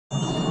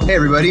Hey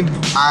everybody,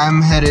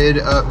 I'm headed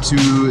up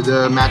to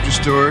the mattress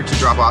store to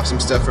drop off some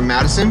stuff from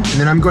Madison, and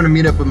then I'm going to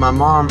meet up with my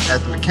mom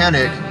at the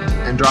mechanic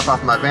and drop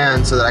off my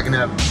van so that I can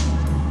have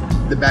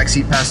the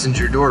backseat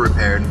passenger door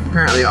repaired.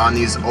 Apparently on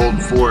these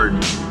old Ford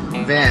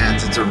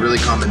vans, it's a really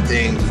common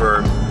thing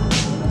for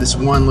this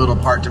one little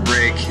part to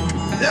break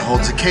that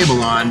holds a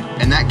cable on,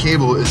 and that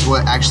cable is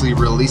what actually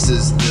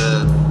releases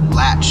the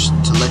latch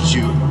to let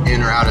you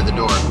in or out of the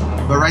door.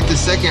 But right this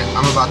second,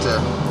 I'm about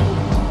to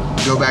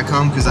go back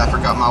home because I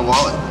forgot my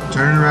wallet.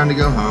 Turning around to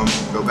go home,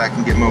 go back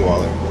and get my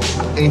wallet.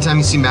 Anytime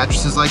you see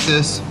mattresses like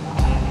this,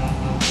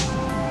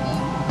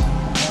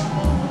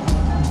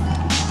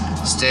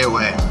 stay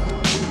away.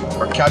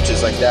 Or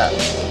couches like that.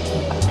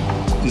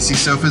 If you see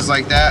sofas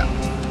like that,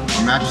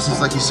 or mattresses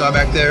like you saw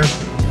back there,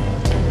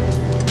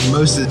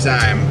 most of the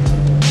time,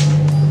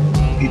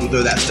 people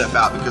throw that stuff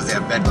out because they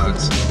have bed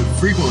bugs. We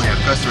frequently have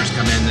customers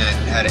come in that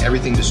had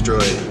everything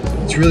destroyed.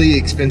 It's really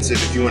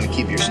expensive if you want to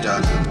keep your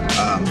stuff.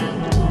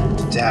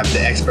 To have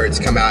the experts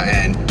come out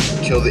and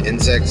kill the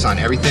insects on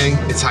everything,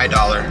 it's high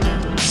dollar.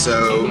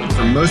 So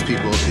for most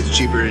people, it's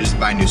cheaper to just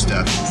buy new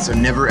stuff. So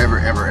never, ever,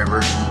 ever, ever,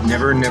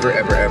 never, never,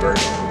 ever, ever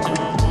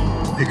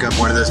pick up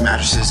one of those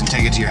mattresses and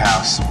take it to your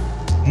house.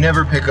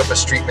 Never pick up a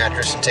street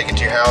mattress and take it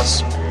to your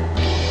house.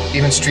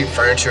 Even street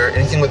furniture,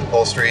 anything with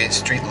upholstery,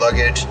 street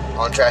luggage.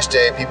 On trash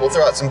day, people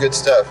throw out some good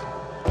stuff.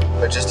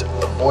 But just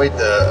avoid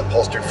the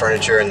upholstered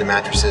furniture and the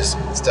mattresses,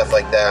 stuff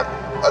like that.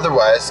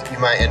 Otherwise, you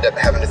might end up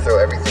having to throw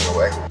everything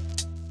away.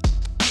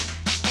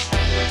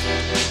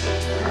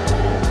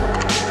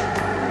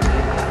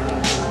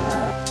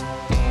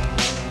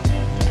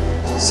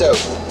 So,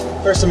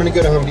 first I'm gonna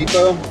go to Home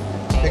Depot,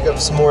 pick up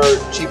some more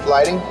cheap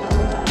lighting.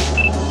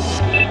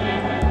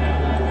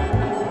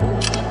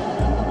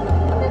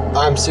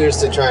 I'm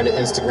seriously trying to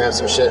Instagram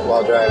some shit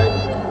while driving.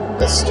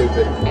 That's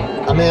stupid.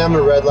 I mean, I'm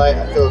a red light.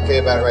 I feel okay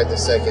about it right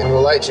this second. When the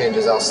light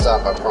changes, I'll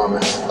stop, I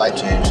promise. Light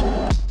change.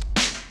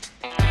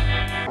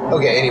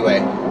 Okay,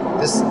 anyway,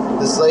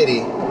 this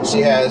lady,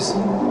 she has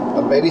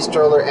a baby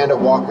stroller and a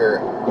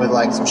walker with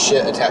like some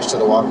shit attached to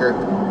the walker.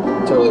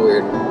 Totally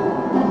weird.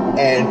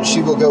 And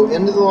she will go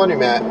into the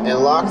laundromat and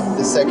lock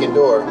the second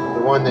door,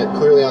 the one that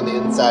clearly on the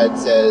inside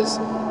says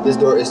this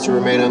door is to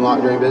remain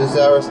unlocked during business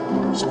hours.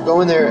 She'll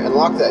go in there and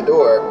lock that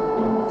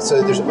door so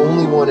that there's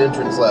only one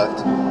entrance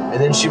left, and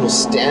then she will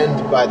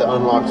stand by the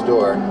unlocked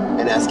door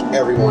and ask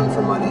everyone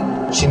for money.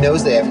 She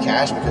knows they have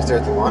cash because they're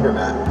at the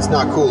laundromat. It's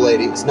not cool,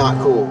 lady. It's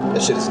not cool.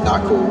 That shit is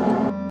not cool.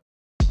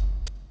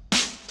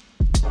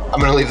 I'm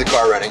gonna leave the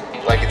car running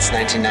like it's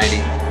 1990,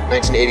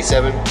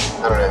 1987.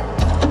 I don't know.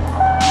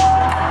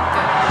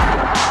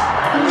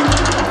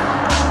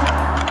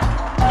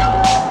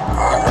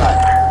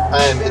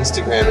 I am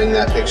Instagramming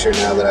that picture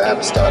now that I have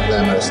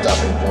I'm at a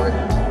stopping point.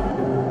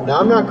 Now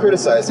I'm not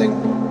criticizing,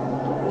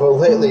 but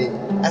lately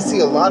I see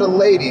a lot of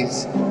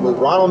ladies with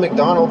Ronald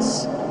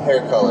McDonald's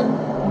hair color.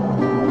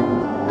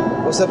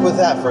 What's up with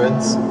that,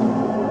 friends?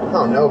 I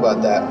don't know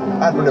about that.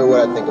 I don't know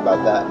what I think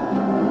about that.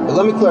 But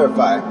let me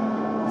clarify.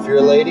 If you're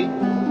a lady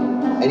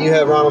and you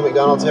have Ronald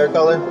McDonald's hair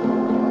color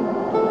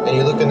and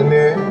you look in the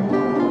mirror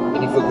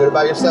and you feel good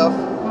about yourself,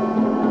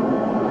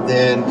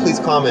 then please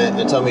comment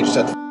and tell me to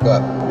shut the f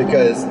up,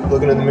 because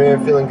looking in the mirror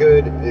and feeling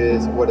good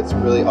is what it's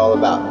really all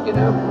about, you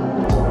know?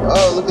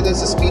 Oh, look at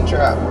this, a speed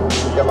trap.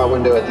 Got my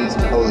window at these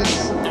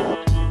police.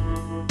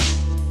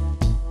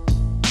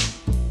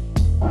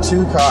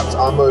 2 cops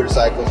on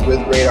motorcycles with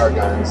radar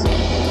guns,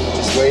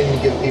 just waiting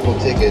to give people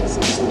tickets.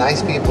 Just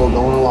nice people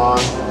going along.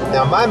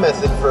 Now my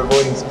method for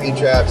avoiding speed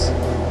traps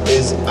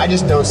is I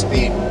just don't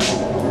speed.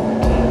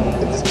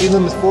 If the speed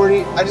limit is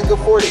 40, I just go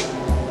 40.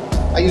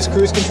 I use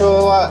cruise control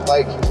a lot.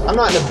 Like, I'm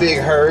not in a big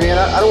hurry and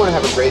I don't want to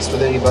have a race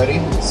with anybody,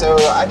 so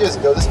I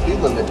just go the speed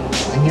limit.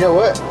 And you know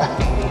what?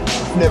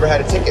 I've never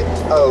had a ticket.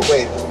 Oh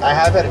wait, I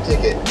have had a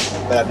ticket,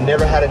 but I've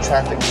never had a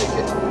traffic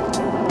ticket.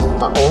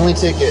 My only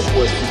ticket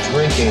was for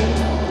drinking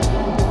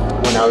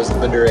when I was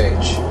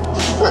underage.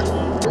 Huh.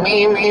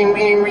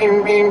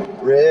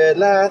 Red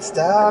light,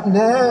 stop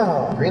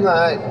now. Green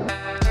light.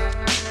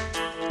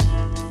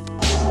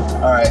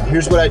 Alright,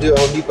 here's what I do at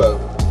Home Depot.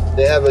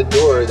 They have a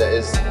door that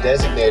is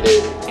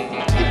designated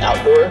the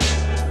outdoor,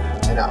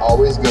 and I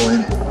always go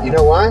in it. You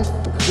know why?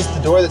 Because it's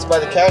the door that's by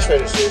the cash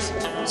registers.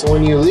 So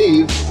when you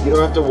leave, you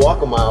don't have to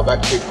walk a mile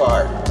back to your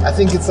car. I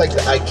think it's like the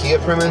IKEA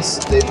premise.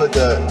 They put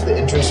the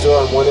entrance door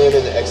on one end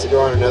and the exit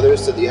door on another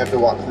so that you have to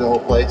walk through the whole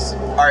place.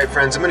 All right,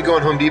 friends, I'm gonna go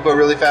in Home Depot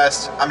really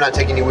fast. I'm not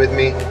taking you with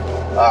me.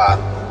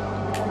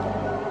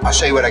 I'll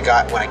show you what I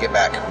got when I get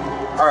back.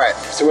 All right,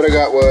 so what I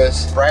got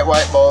was bright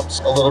white bulbs,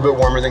 a little bit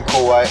warmer than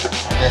cool white,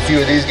 and a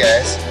few of these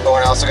guys. Oh,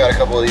 and I also got a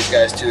couple of these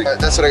guys too.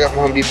 That's what I got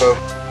from Home Depot.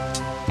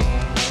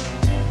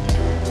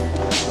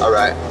 All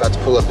right, about to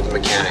pull up at the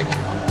mechanic.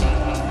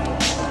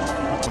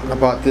 I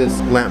bought this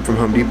lamp from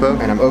Home Depot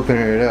and I'm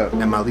opening it up,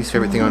 and my least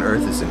favorite thing on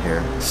earth is in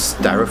here.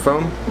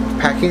 Styrofoam,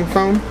 packing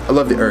foam. I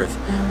love the earth.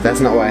 That's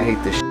not why I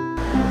hate this shit.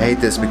 I hate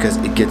this because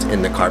it gets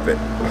in the carpet.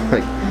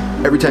 Like,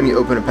 every time you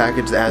open a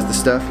package that has the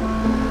stuff,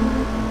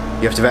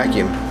 you have to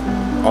vacuum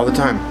all the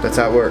time. That's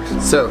how it works.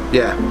 So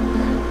yeah,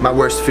 My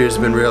worst fears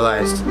have been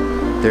realized.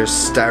 There's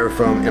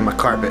styrofoam in my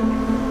carpet.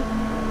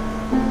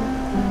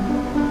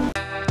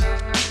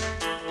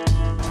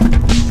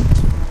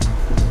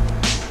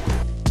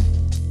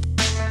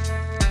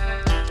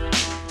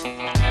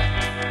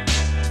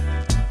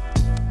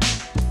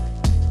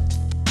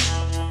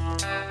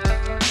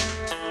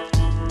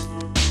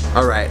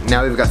 Alright,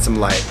 now we've got some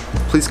light.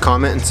 Please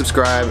comment and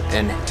subscribe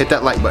and hit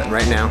that like button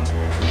right now.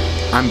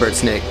 I'm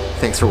Birdsnake.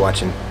 Thanks for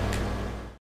watching.